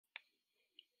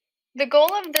The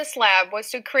goal of this lab was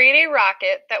to create a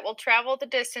rocket that will travel the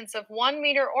distance of 1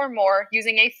 meter or more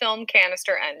using a film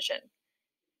canister engine.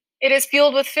 It is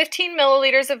fueled with 15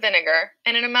 milliliters of vinegar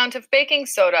and an amount of baking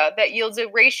soda that yields a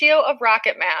ratio of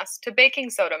rocket mass to baking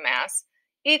soda mass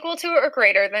equal to or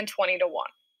greater than 20 to 1.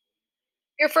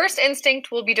 Your first instinct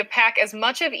will be to pack as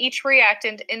much of each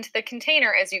reactant into the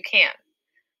container as you can.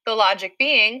 The logic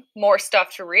being, more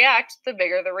stuff to react, the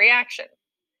bigger the reaction.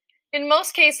 In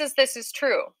most cases, this is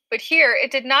true, but here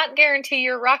it did not guarantee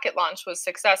your rocket launch was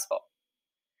successful.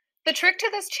 The trick to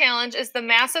this challenge is the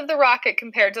mass of the rocket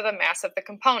compared to the mass of the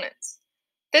components.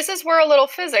 This is where a little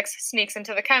physics sneaks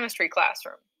into the chemistry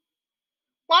classroom.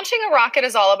 Launching a rocket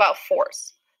is all about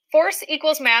force. Force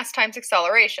equals mass times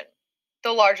acceleration.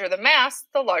 The larger the mass,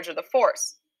 the larger the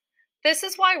force. This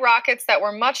is why rockets that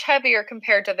were much heavier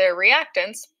compared to their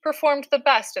reactants performed the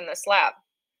best in this lab.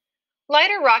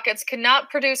 Lighter rockets could not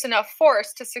produce enough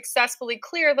force to successfully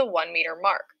clear the 1 meter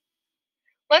mark.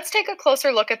 Let's take a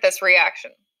closer look at this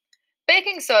reaction.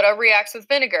 Baking soda reacts with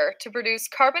vinegar to produce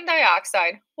carbon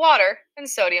dioxide, water, and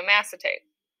sodium acetate.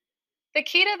 The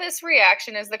key to this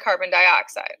reaction is the carbon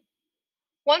dioxide.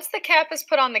 Once the cap is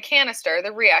put on the canister, the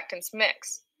reactants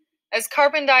mix. As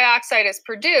carbon dioxide is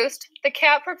produced, the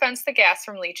cap prevents the gas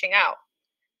from leaching out.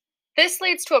 This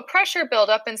leads to a pressure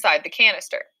buildup inside the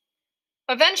canister.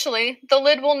 Eventually, the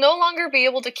lid will no longer be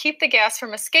able to keep the gas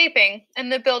from escaping,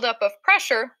 and the buildup of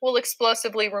pressure will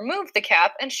explosively remove the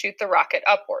cap and shoot the rocket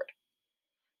upward.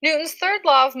 Newton's third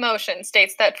law of motion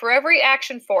states that for every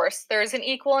action force, there is an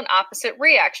equal and opposite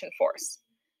reaction force.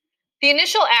 The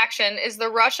initial action is the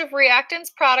rush of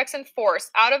reactants, products, and force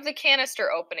out of the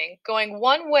canister opening, going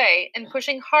one way and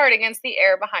pushing hard against the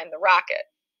air behind the rocket.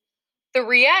 The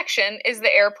reaction is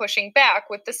the air pushing back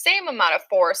with the same amount of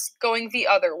force going the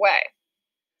other way.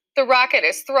 The rocket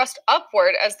is thrust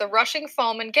upward as the rushing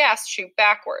foam and gas shoot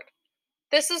backward.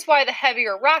 This is why the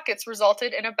heavier rockets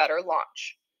resulted in a better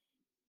launch.